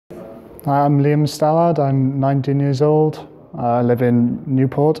I'm Liam Stallard, I'm 19 years old. I live in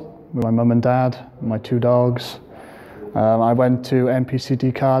Newport with my mum and dad and my two dogs. I went to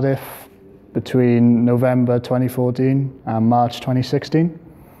MPCT Cardiff between November 2014 and March 2016.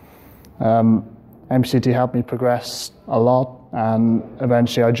 MPCT helped me progress a lot, and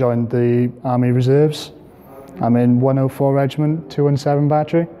eventually I joined the Army Reserves. I'm in 104 Regiment, 217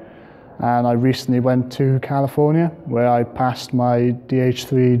 Battery. And I recently went to California where I passed my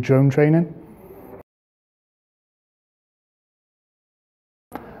DH3 drone training.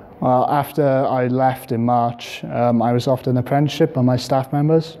 Well, after I left in March, I was offered an apprenticeship by my staff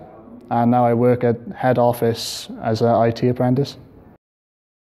members, and now I work at head office as an IT apprentice.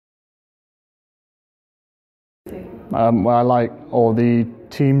 Well, I like all the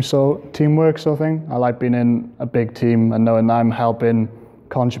teamwork sort of thing. I like being in a big team and knowing I'm helping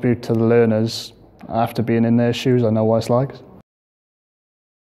contribute to the learners. After being in their shoes, I know what it's like.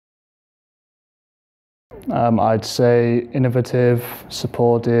 I'd say innovative,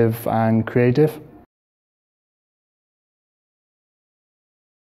 supportive and creative.